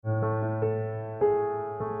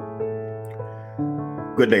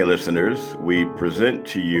Good day, listeners. We present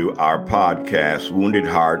to you our podcast, Wounded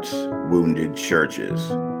Hearts, Wounded Churches.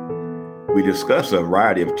 We discuss a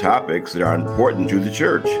variety of topics that are important to the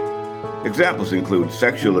church. Examples include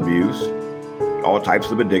sexual abuse, all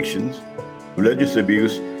types of addictions, religious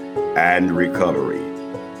abuse, and recovery.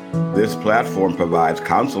 This platform provides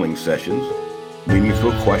counseling sessions,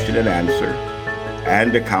 meaningful question and answer,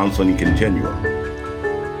 and a counseling continuum.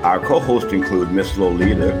 Our co-hosts include Ms.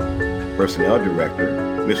 Lolita, Personnel Director,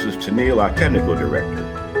 Mrs. Tennille, our Technical Director.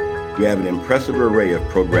 We have an impressive array of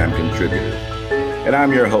program contributors. And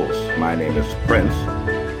I'm your host. My name is Prince,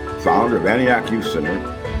 founder of Antioch Youth Center,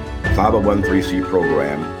 501(c)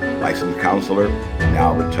 program, licensed counselor,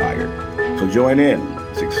 now retired. So join in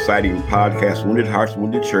this exciting podcast, Wounded Hearts,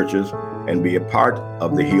 Wounded Churches, and be a part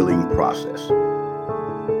of the healing process.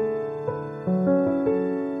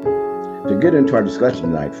 To get into our discussion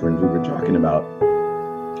tonight, friends, we were talking about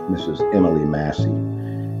Mrs. Emily Massey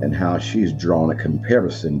and how she's drawn a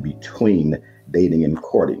comparison between dating and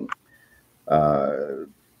courting.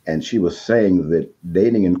 And she was saying that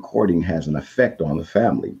dating and courting has an effect on the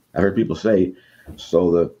family. I heard people say, so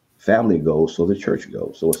the family goes, so the church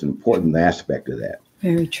goes. So it's an important aspect of that.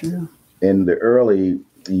 Very true. In the early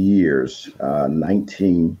years,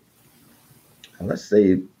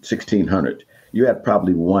 1600, you had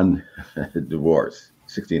probably one divorce,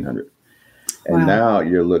 1600. And now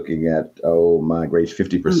you're looking at,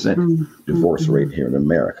 50% divorce rate here in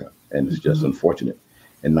America. And it's just unfortunate.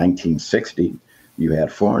 In 1960, you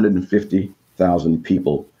had 450,000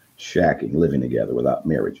 people shacking, living together without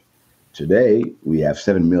marriage. Today, we have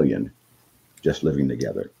 7 million just living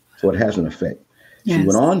together. So it has an effect. Yes. She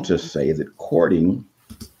went on to say that courting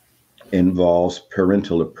involves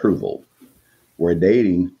parental approval, where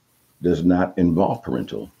dating does not involve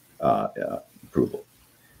parental approval.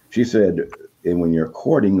 She said, and when you're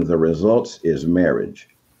courting, the results is marriage.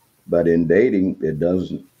 But in dating, it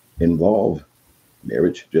doesn't involve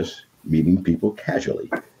marriage, just meeting people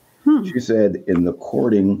casually. She said, in the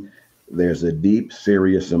courting, there's a deep,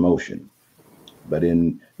 serious emotion. But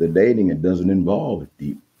in the dating, it doesn't involve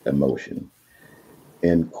deep emotion.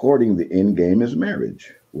 In courting, the end game is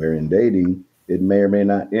marriage, where in dating, it may or may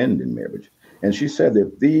not end in marriage. And she said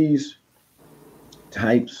that these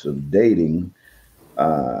types of dating,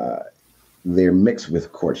 they're mixed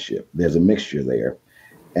with courtship. There's a mixture there.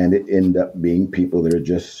 And it end up being people that are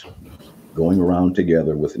just going around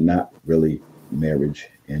together with not really marriage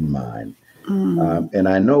in mind. And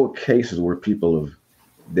I know cases where people have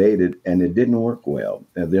dated and it didn't work well.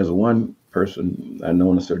 And there's one person I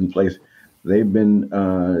know in a certain place, they've been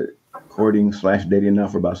courting/dating now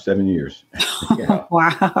for about 7 years. Yeah.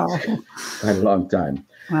 Wow. Quite a long time.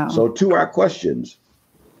 Wow. So to our questions.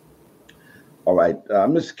 All right,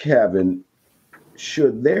 Ms. Cavin,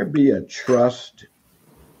 should there be a trust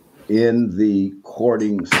in the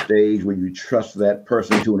courting stage where you trust that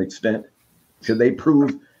person to an extent? Should they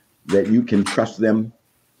prove that you can trust them?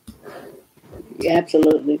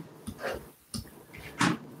 Absolutely.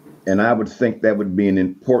 And I would think that would be an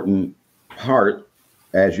important part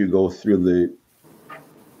as you go through the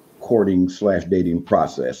courting/dating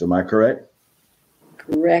process. Am I correct?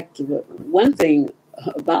 Correct. But one thing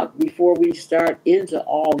about before we start into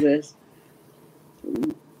all this,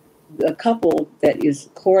 a couple that is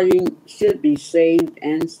courting should be saved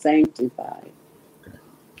and sanctified.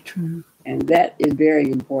 True. And that is very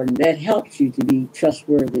important. That helps you to be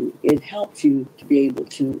trustworthy. It helps you to be able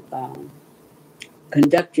to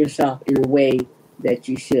conduct yourself in a way that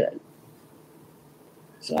you should.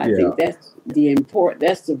 So I think that's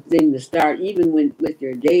that's the thing to start, even with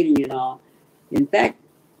your dating and all. In fact,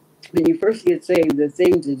 when you first get saved, the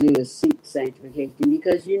thing to do is seek sanctification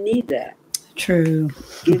because you need that. True.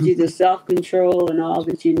 Gives you the self-control and all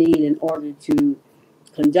that you need in order to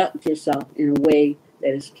conduct yourself in a way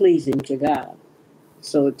that is pleasing to God.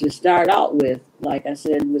 So to start out with, like I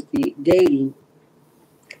said, with the dating,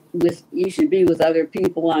 you should be with other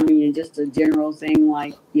people. I mean, just a general thing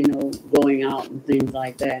like, going out and things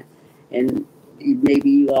like that. And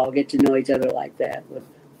maybe you all get to know each other like that. But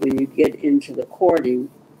when you get into the courting,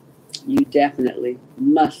 you definitely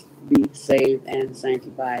must be saved and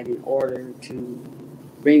sanctified in order to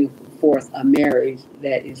bring forth a marriage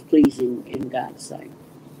that is pleasing in God's sight.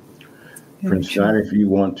 Prince John, if you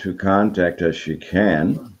want to contact us, you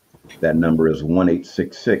can. That number is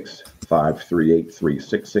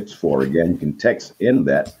 1-866-538-3664. Again, you can text in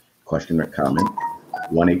that question or comment,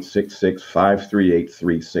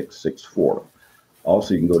 1-866-538-3664.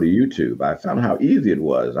 Also, you can go to YouTube. I found how easy it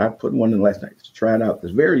was. I put one in last night to try it out.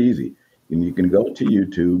 It's very easy. And you can go to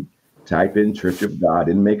YouTube, type in Church of God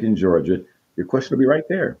in Macon, Georgia. Your question will be right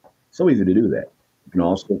there. So easy to do that. You can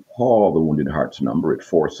also call the Wounded Hearts number at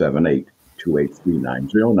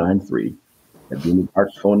 478-283-9093. That Wounded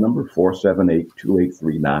Hearts phone number,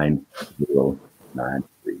 478-283-9093.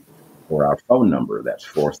 Or our phone number, that's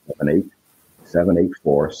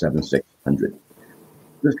 478-784-7600.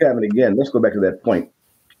 Just Cavin, again, let's go back to that point.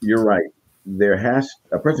 You're right.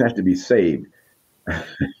 A person has to be saved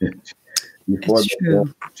before It's they true.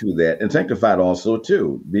 go to that, and sanctified also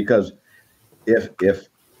too. Because if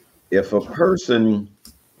a person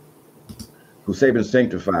who's saved and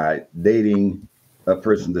sanctified dating a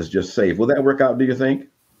person that's just saved, will that work out? Do you think?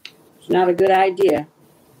 It's not a good idea.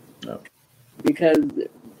 No. Because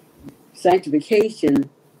sanctification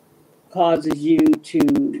causes you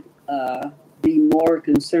to be more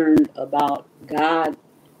concerned about God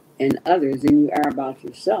and others than you are about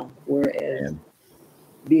yourself. Whereas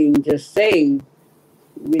being just saved,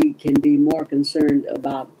 we can be more concerned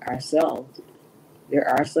about ourselves. There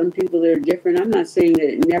are some people that are different. I'm not saying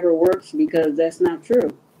that it never works, because that's not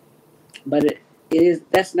true. But it is.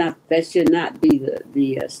 That should not be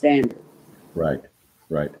the standard. Right.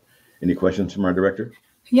 Any questions from our director?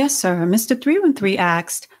 Yes, sir. Mr. 313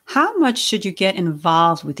 asked, how much should you get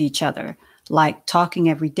involved with each other? Like talking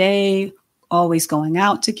every day, always going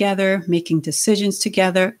out together, making decisions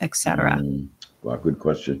together, etc. Well, good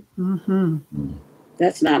question.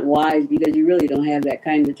 That's not wise, because you really don't have that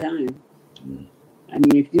kind of time. I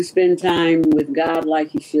mean, if you spend time with God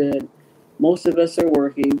like you should, most of us are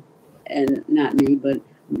working, and not me, but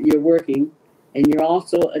you're working, and you're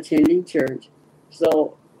also attending church.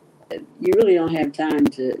 So you really don't have time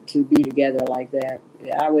to be together like that.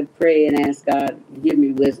 I would pray and ask God to give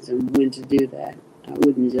me wisdom when to do that. I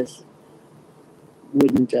wouldn't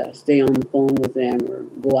stay on the phone with them or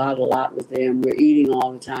go out a lot with them. We're eating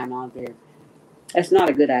all the time out there. That's not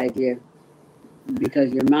a good idea,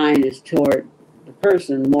 because your mind is toward the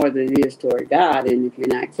person more than it is toward God. And if you're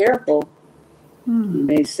not careful, you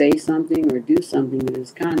may say something or do something that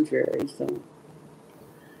is contrary. So,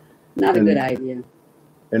 not a good idea.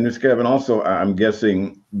 And Ms. Cavin, also, I'm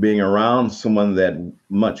guessing being around someone that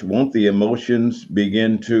much, won't the emotions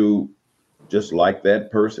begin to just like that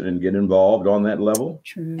person and get involved on that level?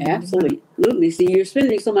 True. Absolutely. See, you're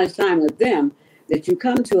spending so much time with them that you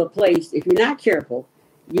come to a place, if you're not careful,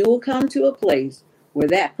 you will come to a place where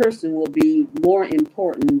that person will be more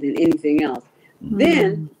important than anything else.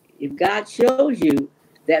 Then, if God shows you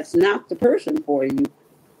that's not the person for you,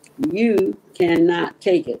 you cannot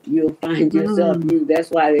take it. You'll find yourself. That's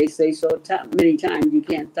why they say many times you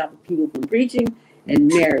can't stop people from preaching and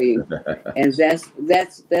marrying, and that's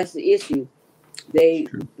the issue. They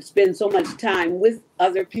spend so much time with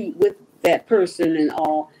other people, with that person, and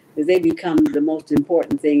all, that they become the most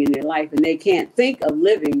important thing in their life, and they can't think of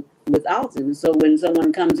living without them. So when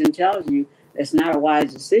someone comes and tells you that's not a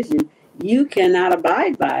wise decision, you cannot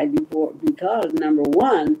abide by it because number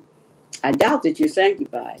one, I doubt that you're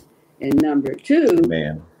sanctified. And number two,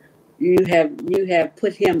 you have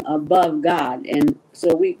put him above God. And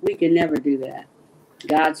so we can never do that.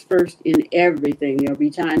 God's first in everything. There'll be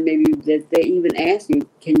time maybe that they even ask you,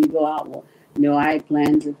 can you go out? Well, no, I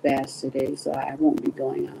plan to fast today, so I won't be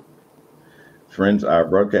going out. Friends, our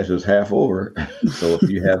broadcast is half over. So if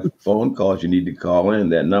you have phone calls, you need to call in.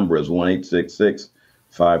 That number is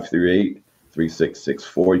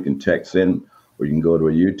 1-866-538-3664. You can text in, or you can go to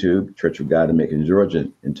a YouTube, Church of God in Macon, Georgia,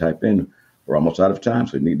 and type in. We're almost out of time,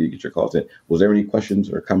 so you need to get your calls in. Was there any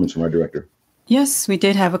questions or comments from our director? Yes, we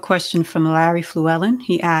did have a question from Larry Fluellen.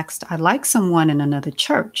 He asked, I'd like someone in another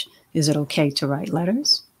church. Is it okay to write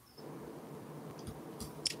letters?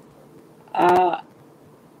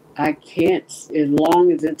 I can't, as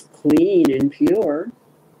long as it's clean and pure.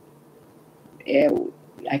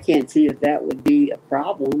 I can't see that would be a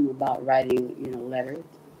problem about writing, letters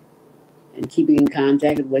and keeping in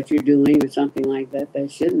contact with what you're doing or something like that.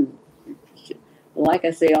 That shouldn't. Like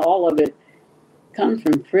I say, all of it comes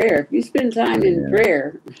from prayer. If you spend time in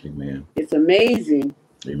prayer, it's amazing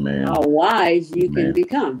how wise you can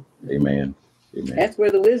become. Amen. That's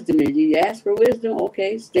where the wisdom is. You ask for wisdom,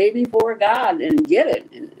 okay, stay before God and get it.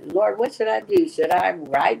 And Lord, what should I do? Should I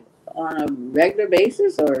write on a regular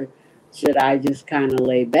basis, or should I just kind of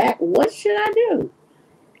lay back? What should I do?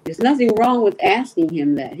 There's nothing wrong with asking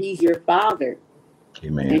him that. He's your father.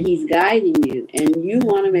 Amen. And he's guiding you. And you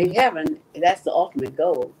want to make heaven. That's the ultimate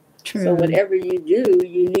goal. True. So whatever you do,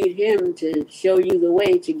 you need him to show you the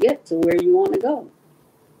way to get to where you want to go.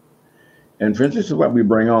 And friends, this is what we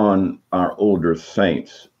bring on our older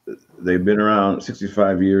saints. They've been around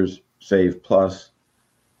 65 years, saved plus.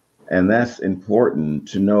 And that's important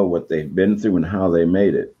to know what they've been through and how they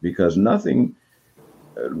made it, because nothing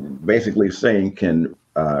basically saying can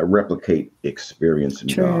replicate experience in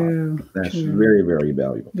True. God. That's True. very, very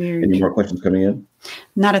valuable. Very Any true. more questions coming in?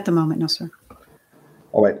 Not at the moment, no, sir.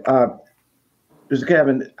 All right. Mr.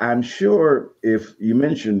 Cavin, I'm sure if you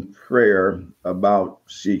mentioned prayer about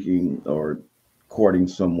seeking or courting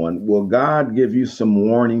someone, will God give you some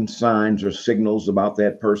warning signs or signals about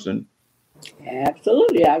that person?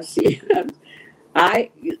 Absolutely. I've seen, I,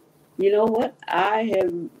 you know what? I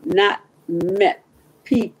have not met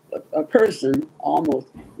a person almost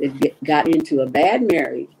that got into a bad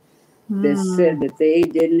marriage that said Mm. that they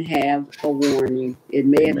didn't have a warning. It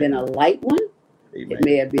may have been a Amen. light one, it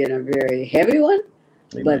may Amen. have been a very heavy one,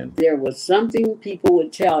 but Amen. there was something people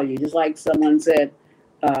would tell you, just like someone said,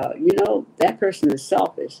 that person is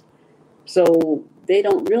selfish. So they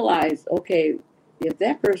don't realize, okay, if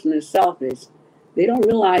that person is selfish, they don't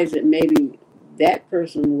realize that maybe that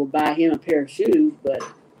person will buy him a pair of shoes, but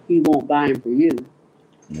he won't buy them for you.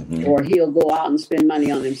 Hmm. Or he'll go out and spend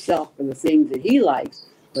money on himself for the things that he likes,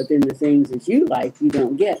 but then the things that you like, you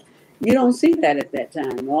don't get. You don't see that at that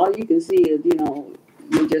time. All you can see is,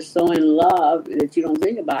 you're just so in love that you don't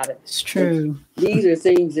think about it. It's But true. these are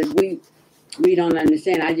things that we don't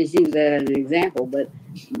understand. I just use that as an example, but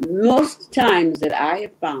most times that I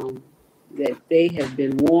have found that they have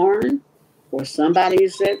been warned or somebody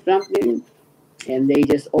has said something and they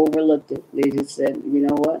just overlooked it. They just said, you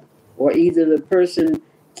know what? Or either the person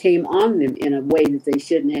came on them in a way that they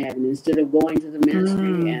shouldn't have, and instead of going to the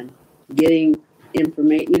ministry Mm. and getting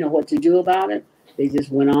information, what to do about it, they just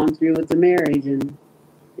went on through with the marriage and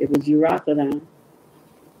it was Euroclidon.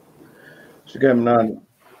 So, Kevin,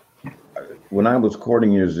 when I was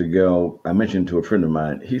courting years ago, I mentioned to a friend of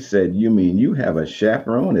mine, he said, "You mean you have a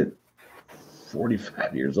chaperone at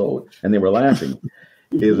 45 years old?" And they were laughing.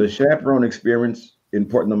 Is a chaperone experience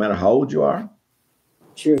important no matter how old you are?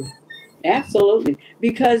 True. Absolutely.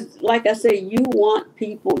 Because, like I say, when you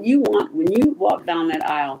walk down that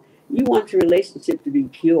aisle, you want your relationship to be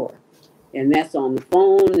pure. And that's on the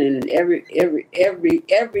phone and in every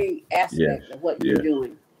Yes. aspect of what you're Yes.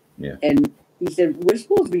 doing. Yeah. And he said, we're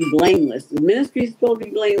supposed to be blameless. The ministry is supposed to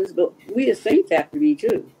be blameless, but we as saints have to be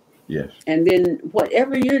too. Yes. And then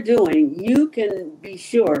whatever you're doing, you can be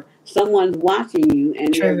sure someone's watching you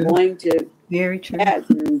and they're True. going to Very true.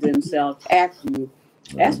 pattern themselves after you.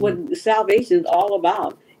 That's what salvation is all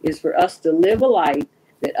about, is for us to live a life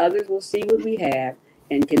that others will see what we have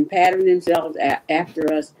and can pattern themselves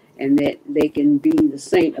after us, and that they can be the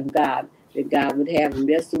saint of God that God would have them.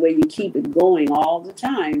 That's the way you keep it going all the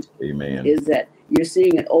time, Amen. is that you're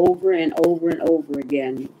seeing it over and over and over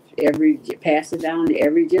again. Pass it down to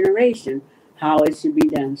every generation how it should be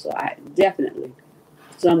done. So I definitely,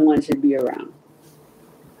 someone should be around.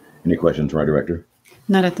 Any questions, right, Director?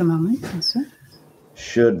 Not at the moment, no, sir.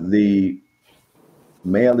 Should the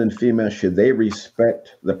male and female, should they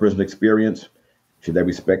respect the person's experience? Should they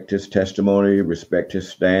respect his testimony, respect his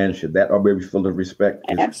stand? Should that all be full of respect?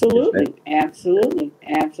 Absolutely. Absolutely.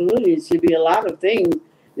 It should be a lot of things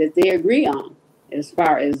that they agree on as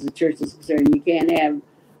far as the church is concerned. You can't have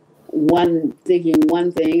one thinking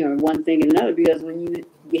one thing or one thinking another, because when you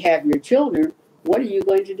have your children, what are you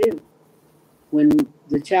going to do? When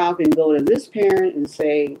the child can go to this parent and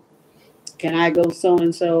say, can I go so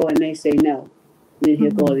and so? And they say no. Then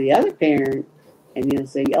he'll go to the other parent and he'll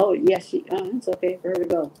say, oh, yes, it's okay for her to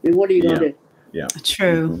go. Then what are you going to do? Yeah.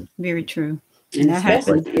 True. Very true. And that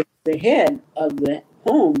especially if the head of the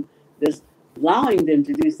home is allowing them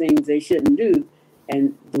to do things they shouldn't do,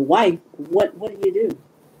 and the wife, what do you do?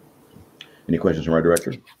 Any questions from our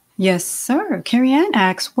director? Yes, sir. Carrie Ann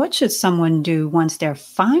asks, what should someone do once they're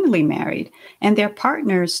finally married and their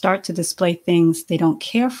partners start to display things they don't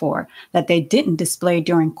care for, that they didn't display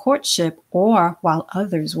during courtship or while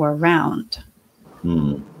others were around?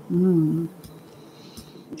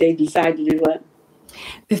 They decide to do what?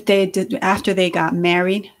 If they did, after they got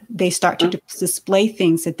married, they start to display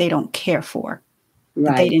things that they don't care for,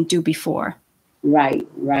 that they didn't do before. Right.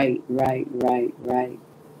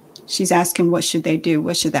 She's asking, what should they do?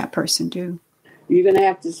 What should that person do? You're going to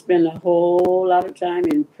have to spend a whole lot of time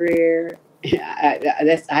in prayer. I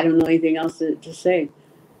don't know anything else to say,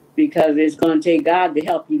 because it's going to take God to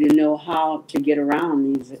help you to know how to get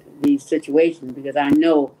around these situations, because I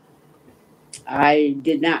know I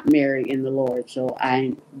did not marry in the Lord. So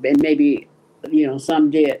and maybe,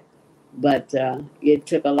 some did, but it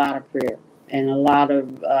took a lot of prayer and a lot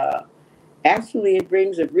of, actually it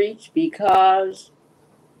brings a breach, because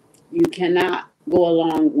you cannot go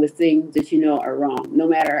along with things that you know are wrong, no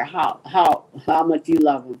matter how much you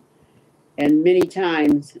love them. And many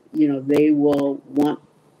times, they will want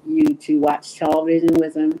you to watch television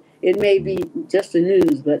with them. It may be just the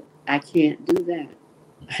news, but I can't do that.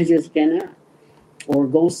 I just cannot. Or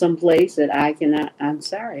go someplace that I cannot. I'm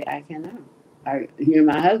sorry, I cannot. You're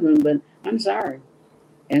my husband, but I'm sorry.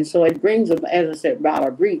 And so it brings, as I said, about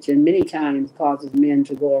a breach, and many times causes men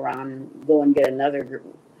to go around and go and get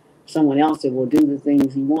someone else that will do the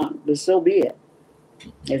things he wants. But so be it.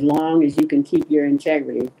 As long as you can keep your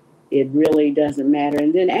integrity, it really doesn't matter.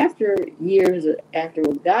 And then after years, after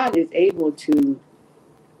God is able to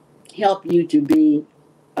help you to be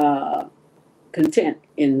content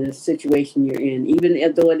in the situation you're in, even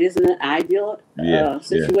though it isn't an ideal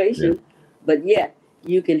situation, but yet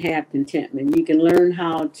you can have contentment. You can learn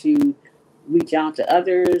how to reach out to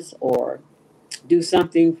others or do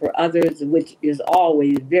something for others, which is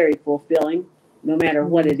always very fulfilling, no matter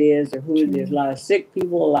what it is or who it is. A lot of sick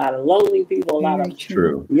people, a lot of lonely people, a lot of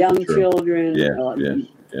young children.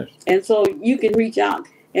 Yes. And so you can reach out,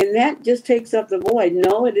 and that just takes up the void.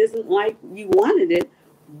 No, it isn't like you wanted it,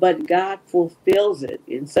 but God fulfills it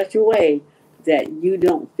in such a way that you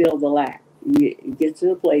don't feel the lack. You get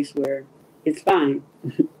to a place where it's fine.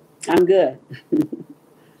 I'm good.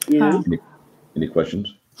 You know? Any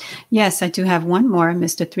questions? Yes, I do have one more.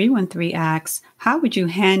 Mr. 313 asks, how would you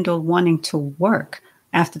handle wanting to work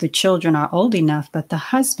after the children are old enough, but the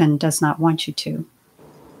husband does not want you to?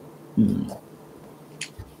 Then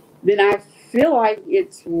I feel like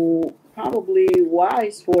it's probably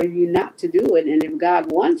wise for you not to do it. And if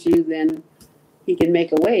God wants you, then he can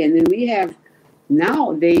make a way. And then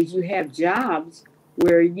nowadays you have jobs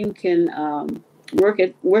where you can work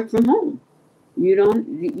from home. You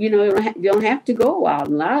don't have to go out.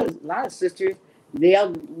 A lot of sisters,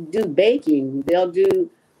 they'll do baking, they'll do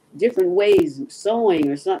different ways, sewing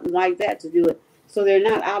or something like that to do it. So they're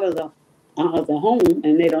not out of the home,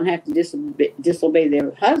 and they don't have to disobey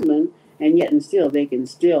their husband, and yet and still they can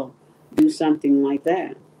still do something like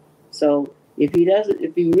that. So if he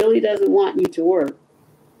really doesn't want you to work,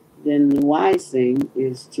 then the wise thing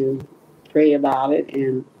is to pray about it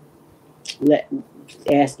and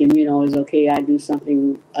ask him, is okay I do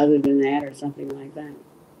something other than that or something like that.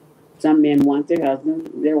 Some men want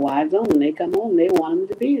their wives on. When they come home, they want them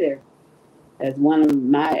to be there. As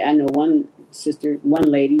I know one sister, one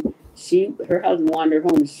lady, her husband wanted her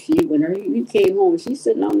home. When he came home, she's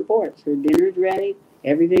sitting on the porch. Her dinner's ready,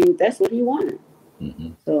 everything. That's what he wanted.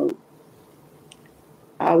 Mm-hmm. So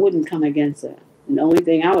I wouldn't come against that. And the only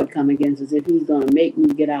thing I would come against is if he's going to make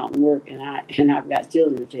me get out and work, and I've got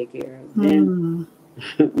children to take care of. Then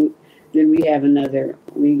we have another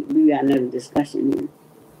discussion here.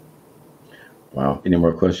 Wow. Any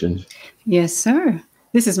more questions? Yes, sir.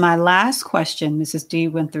 This is my last question, Mrs.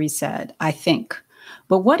 D13 said, I think.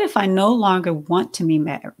 But what if I no longer want to be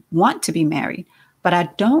married, but I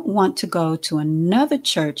don't want to go to another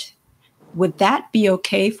church? Would that be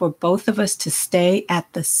okay for both of us to stay at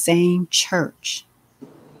the same church?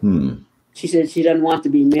 She said she doesn't want to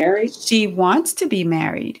be married. She wants to be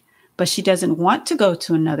married, but she doesn't want to go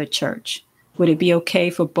to another church. Would it be okay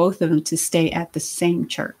for both of them to stay at the same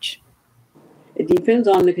church? It depends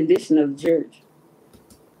on the condition of the church.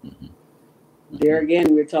 Mm-hmm. There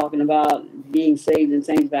again, we're talking about being saved and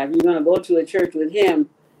sanctified. If you're going to go to a church with him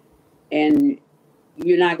and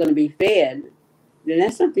you're not going to be fed, then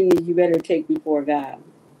that's something that you better take before God.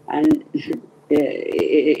 And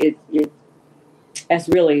that's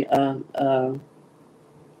really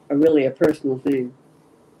really a personal thing.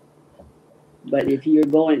 But if you're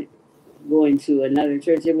going to another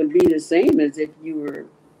church, it would be the same as if you were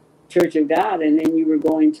Church of God and then you were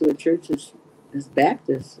going to a church that's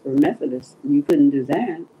Baptist or Methodist. You couldn't do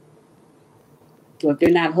that. So if they're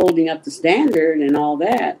not holding up the standard and all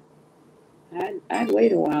that, I'd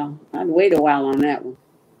wait a while. I'd wait a while on that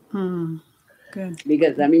one. Good.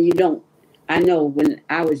 Because I know when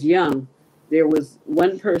I was young, there was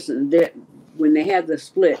one person that when they had the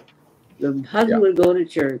split, the husband would go to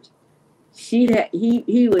church. He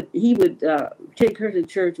would take her to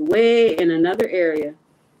church way in another area,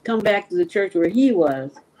 come back to the church where he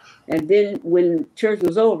was, and then when church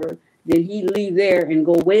was over, then he'd leave there and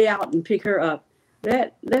go way out and pick her up.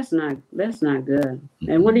 That's not good.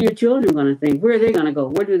 And what are your children going to think? Where are they going to go?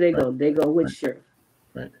 Where do they go? They go which church?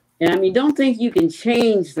 Right. And don't think you can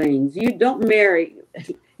change things. You don't marry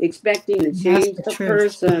expecting to change a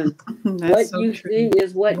person. What so you see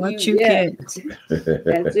is what you get.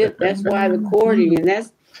 That's it. That's why the courting, and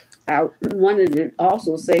that's I wanted to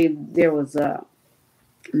also say there was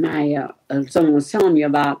someone was telling me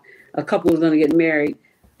about a couple was going to get married.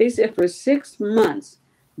 They said for 6 months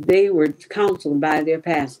they were counseled by their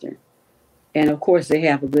pastor, and of course they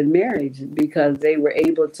have a good marriage because they were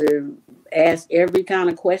able to ask every kind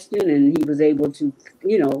of question, and he was able to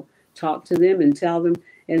talk to them and tell them.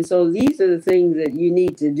 And so these are the things that you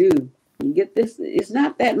need to do. You get this. It's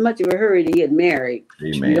not that much of a hurry to get married.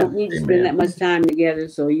 Amen. You don't need to spend that much time together,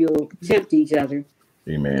 so you'll tempt each other.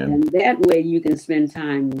 Amen. And that way you can spend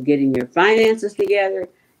time getting your finances together,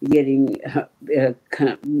 getting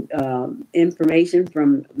information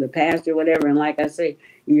from the pastor, whatever. And like I say,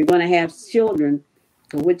 you're going to have children.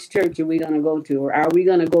 Which church are we going to go to? Or are we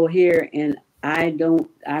going to go here and I'm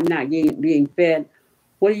not being fed?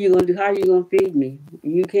 What are you going to do? How are you going to feed me?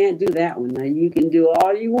 You can't do that one. Now, you can do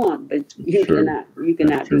all you want, but you cannot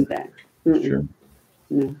do that. Sure.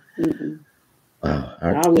 No.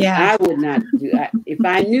 Right. I would not do that. If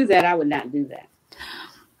I knew that, I would not do that.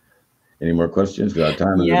 Any more questions? Our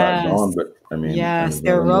time is about gone, but I mean, yes,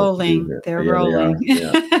 they're rolling. They're rolling.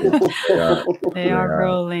 They are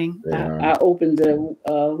rolling. I opened the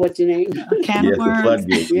what's your name? Can of worms.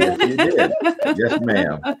 Yes, you did. Yes,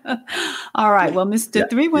 ma'am. All right. Well, Mr.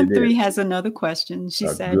 313 has another question. She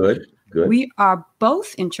said, Good. We are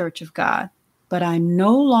both in Church of God, but I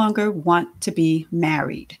no longer want to be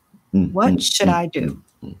married. What should I do?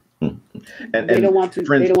 And they don't want to.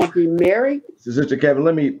 Friends, they don't want to be married. Sister Cavin,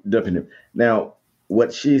 let me jump in. Now,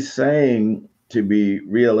 what she's saying, to be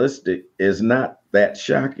realistic, is not that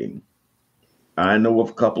shocking. I know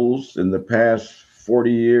of couples in the past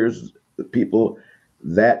 40 years, people,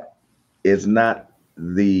 that is not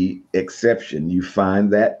the exception. You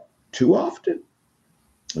find that too often.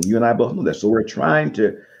 And you and I both know that. So we're trying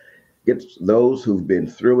to get those who've been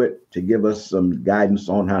through it to give us some guidance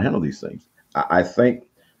on how to handle these things. I thank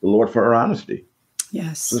the Lord for her honesty.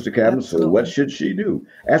 Yes. Sister Cavin, absolutely. So what should she do?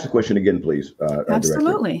 Ask the question again, please.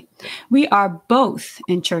 Absolutely. Director. We are both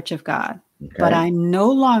in Church of God, but I no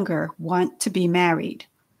longer want to be married.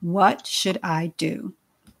 What should I do?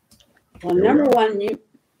 Well, number one,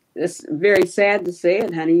 it's very sad to say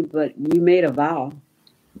it, honey, but you made a vow.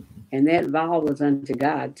 And that vow was unto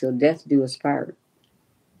God, till death do us part.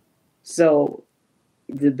 So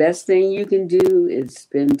the best thing you can do is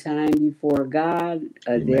spend time before God.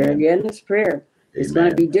 There again, it's prayer. It's going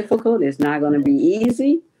to be difficult. It's not going to be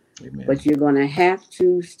easy. Amen. But you're going to have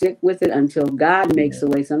to stick with it until God makes a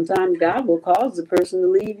way. Sometimes God will cause the person to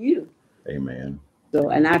leave you. Amen. So,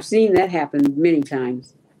 and I've seen that happen many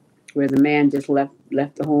times, where the man just left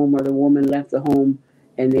the home, or the woman left the home,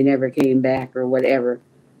 and they never came back, or whatever.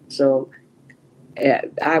 So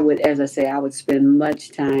I would spend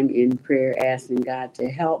much time in prayer asking God to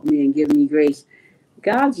help me and give me grace.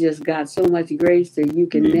 God's just got so much grace that you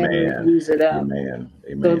can never use it up. Amen.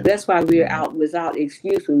 So that's why we're out without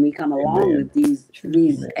excuse when we come along with these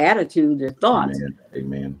attitudes or thoughts.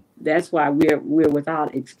 Amen. That's why we're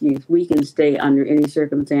without excuse. We can stay under any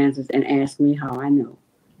circumstances and ask me how I know.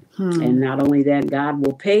 And not only that, God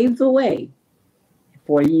will pave the way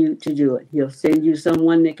for you to do it. He'll send you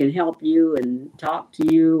someone that can help you and talk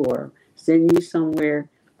to you, or send you somewhere.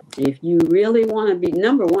 If you really want to be,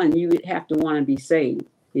 number one, you would have to want to be saved.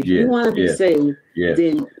 If you want to be saved,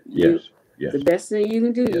 then the best thing you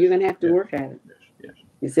can do, you're going to have to work at it.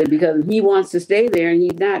 He said, because he wants to stay there and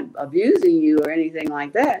he's not abusing you or anything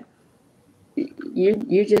like that.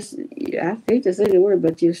 You just, I hate to say the word,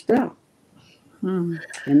 but you're stuck. And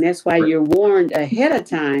that's why you're warned ahead of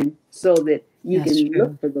time, so that you can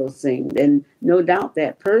look for those things. And no doubt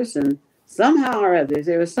that person, somehow or other,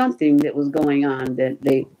 there was something that was going on that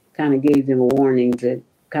they kind of gave them a warning to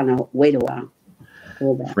kind of wait a while.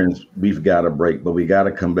 Friends, we've got a break, but we got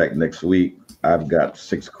to come back next week. I've got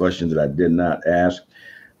 6 questions that I did not ask.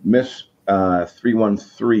 Miss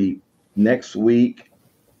 313, next week,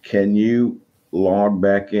 can you log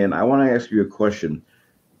back in? I want to ask you a question.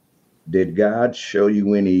 Did God show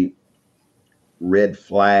you any red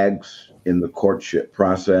flags in the courtship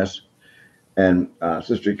process? And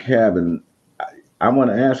Sister Cavin, I want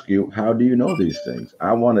to ask you, how do you know these things?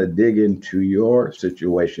 I want to dig into your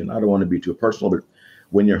situation. I don't want to be too personal, but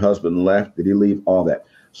when your husband left, did he leave? All that.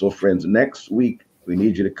 So friends, next week, we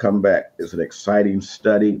need you to come back. It's an exciting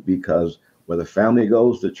study, because where the family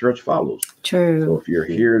goes, the church follows. True. So if you're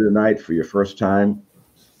here tonight for your first time,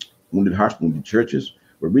 Wounded Hearts, Wounded Churches,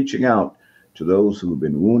 we're reaching out to those who have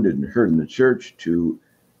been wounded and hurt in the church to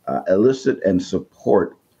elicit and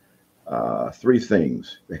support 3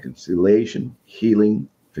 things: reconciliation, healing,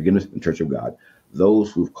 forgiveness, and Church of God.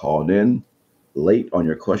 Those who've called in late on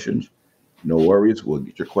your questions, no worries. We'll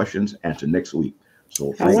get your questions answered next week.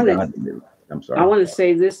 So thank God. I'm sorry. I want to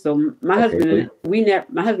say this though. My husband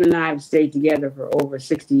and I have stayed together for over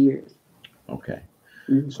 60 years. Okay.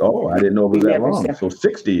 So I didn't know it was that long. So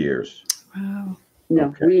 60 years. Wow.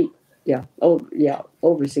 No,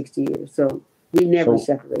 over 60 years. So we never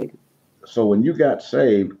separated. So when you got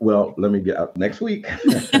saved, well, let me get out next week.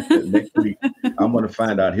 Next week, I'm going to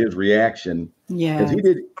find out his reaction. Yeah.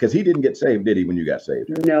 Because he didn't get saved, did he? When you got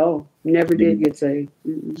saved? No, never did get saved.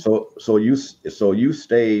 So you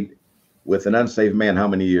stayed with an unsaved man. How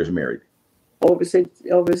many years married? Over 60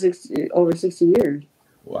 years.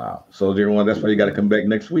 Wow. So dear one, that's why you got to come back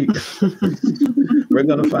next week. We're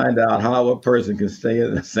going to find out how a person can stay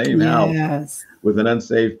in the same house with an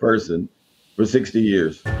unsaved person for 60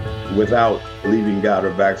 years without leaving God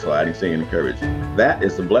or backsliding, staying encouraged. That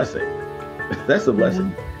is a blessing. That's a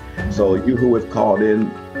blessing. So you who have called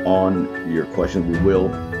in on your questions, we will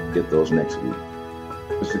get those next week.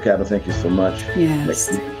 Mr. Cavin, thank you so much. Yes.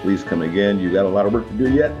 Next week, please come again. You got a lot of work to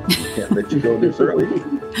do yet. We can't let you go this early.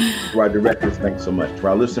 To our directors, thanks so much. To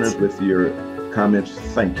our listeners with your comments,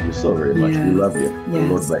 thank you so very much. We love you. The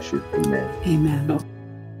Lord bless you. Amen. Amen.